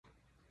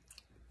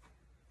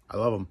I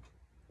love them.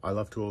 I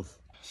love tools.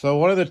 So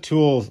one of the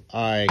tools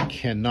I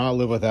cannot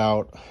live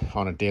without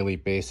on a daily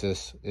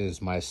basis is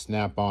my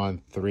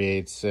Snap-on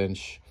 3/8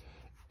 inch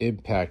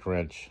impact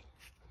wrench.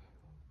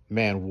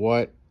 Man,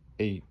 what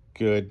a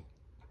good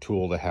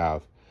tool to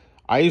have.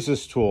 I use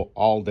this tool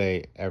all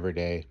day, every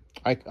day.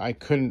 I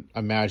couldn't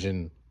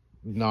imagine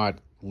not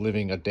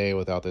living a day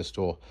without this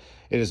tool.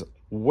 It is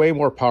way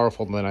more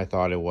powerful than I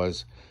thought it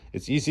was.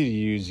 It's easy to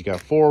use. You got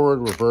forward,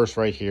 reverse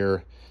right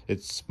here.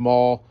 It's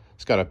small.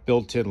 It's got a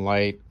built-in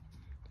light.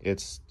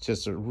 It's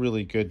just a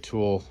really good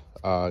tool.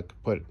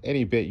 Put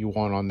any bit you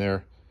want on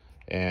there,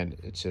 and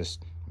it's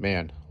just,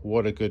 man,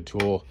 what a good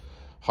tool.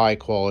 High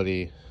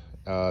quality.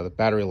 The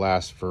battery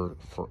lasts for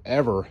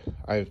forever.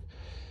 I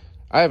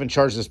haven't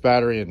charged this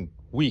battery in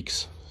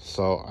weeks.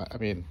 So, I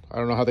mean, I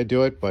don't know how they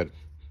do it, but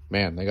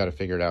man, they got to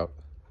figure it out.